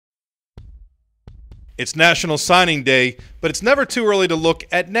It's National Signing Day, but it's never too early to look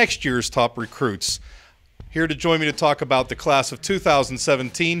at next year's top recruits. Here to join me to talk about the class of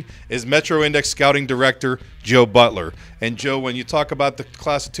 2017 is Metro Index Scouting Director Joe Butler. And Joe, when you talk about the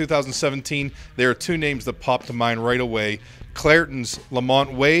class of 2017, there are two names that pop to mind right away: Clairton's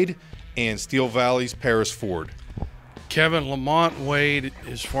Lamont Wade and Steel Valley's Paris Ford. Kevin, Lamont Wade,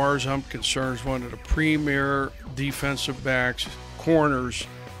 as far as I'm concerned, is one of the premier defensive backs, corners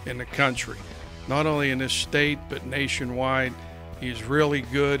in the country. Not only in this state, but nationwide. He's really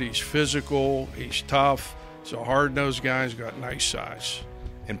good. He's physical. He's tough. He's a hard-nosed guy. He's got nice size.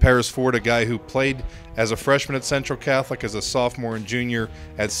 And Paris Ford, a guy who played as a freshman at Central Catholic, as a sophomore and junior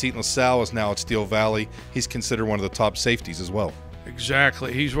at Seton LaSalle, is now at Steel Valley. He's considered one of the top safeties as well.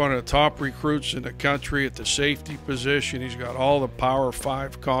 Exactly. He's one of the top recruits in the country at the safety position. He's got all the Power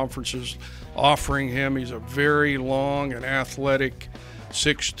 5 conferences offering him. He's a very long and athletic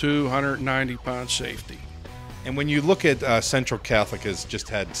 6'2", 190-pound safety. And when you look at Central Catholic, has just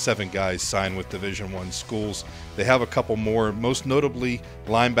had 7 guys sign with Division I schools. They have a couple more, most notably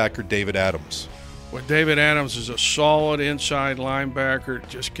linebacker David Adams. Well, David Adams is a solid inside linebacker,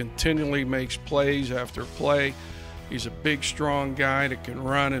 just continually makes plays after play. He's a big, strong guy that can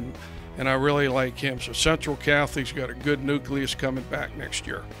run, and I really like him. So Central Catholic's got a good nucleus coming back next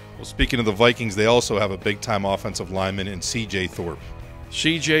year. Well, speaking of the Vikings, they also have a big-time offensive lineman in C.J. Thorpe.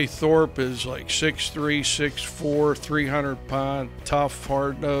 C.J. Thorpe is like 6'3", 6'4", 300-pound, tough,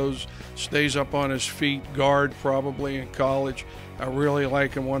 hard-nosed, stays up on his feet, guard probably in college. I really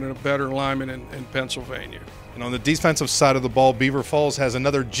like him, one of the better linemen in Pennsylvania. And on the defensive side of the ball, Beaver Falls has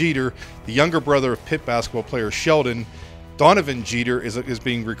another Jeter, the younger brother of Pitt basketball player Sheldon. Donovan Jeter is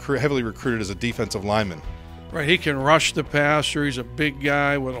being heavily recruited as a defensive lineman. Right, he can rush the passer. He's a big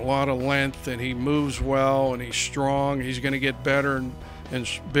guy with a lot of length, and he moves well, and he's strong. He's going to get better and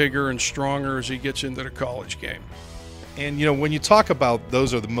bigger and stronger as he gets into the college game. And you know, when you talk about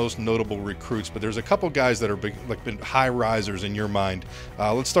those are the most notable recruits, but there's a couple guys that are been high risers in your mind.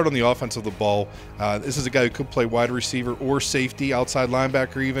 Let's start on the offense of the ball. This is a guy who could play wide receiver or safety, outside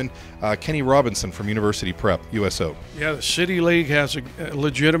linebacker even. Kenny Robinson from University Prep, USO. Yeah, the City League has a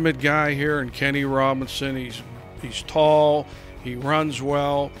legitimate guy here in Kenny Robinson. He's tall, he runs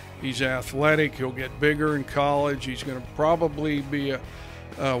well, he's athletic, he'll get bigger in college. He's going to probably be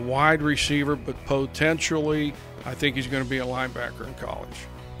a wide receiver, but potentially I think he's going to be a linebacker in college.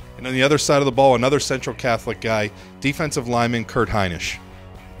 And on the other side of the ball, another Central Catholic guy, defensive lineman Kurt Heinisch.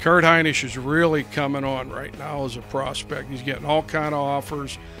 Kurt Heinisch is really coming on right now as a prospect. He's getting all kind of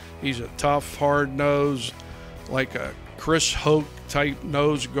offers. He's a tough, hard-nosed, like a Chris Hoke type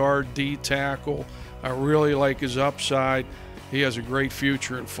nose guard D tackle. I really like his upside. He has a great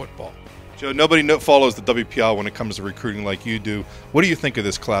future in football. Joe, nobody follows the WPIAL when it comes to recruiting like you do. What do you think of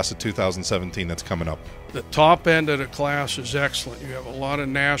this class of 2017 that's coming up? The top end of the class is excellent. You have a lot of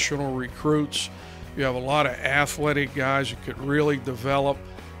national recruits. You have a lot of athletic guys that could really develop,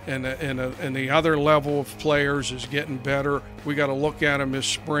 and the other level of players is getting better. We got to look at them this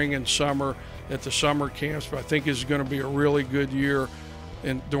spring and summer at the summer camps, but I think it's going to be a really good year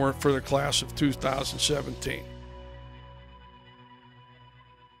for the class of 2017.